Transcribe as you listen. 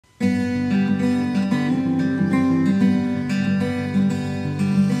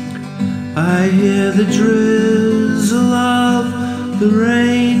I hear the drizzle of the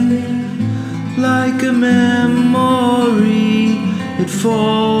rain, like a memory it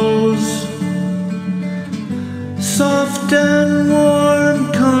falls, soft and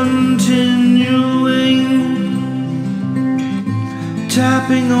warm, continuing,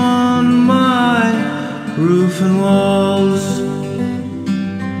 tapping on my roof and walls.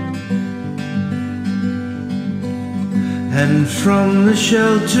 And from the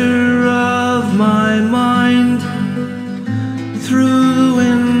shelter of my mind, through the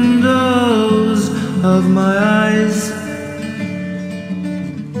windows of my eyes,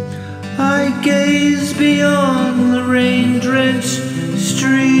 I gaze beyond the rain-drenched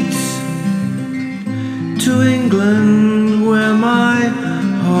streets to England, where my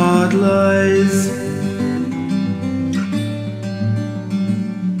heart lies.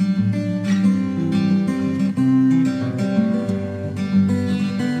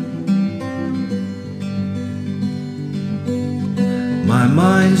 My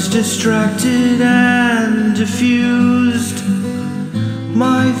mind's distracted and diffused.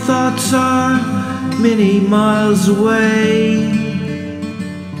 My thoughts are many miles away.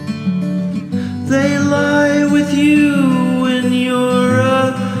 They lie with you when you're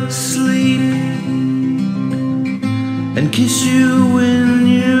asleep, and kiss you when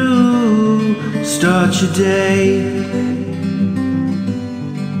you start your day.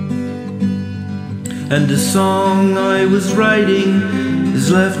 And a song I was writing is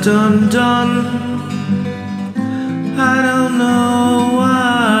left undone. I don't know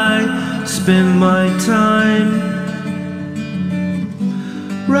why I spend my time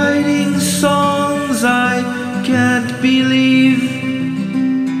writing songs I can't believe,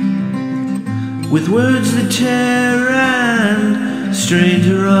 with words that tear and strain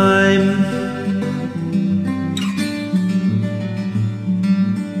to rhyme.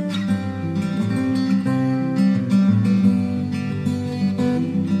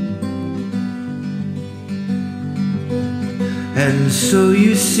 And so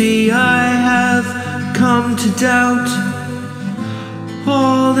you see, I have come to doubt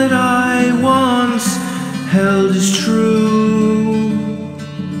all that I once held as true.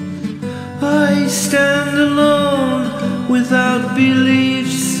 I stand alone without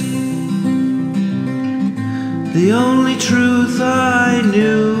beliefs. The only truth I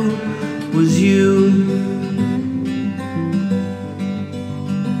knew was you.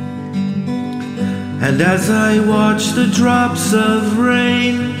 And as I watch the drops of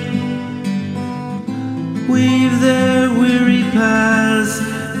rain weave their weary paths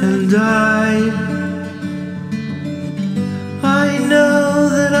and I know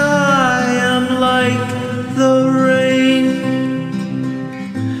that I am like the rain,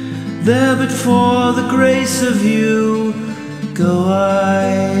 there but for the grace of you go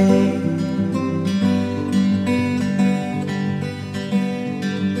I.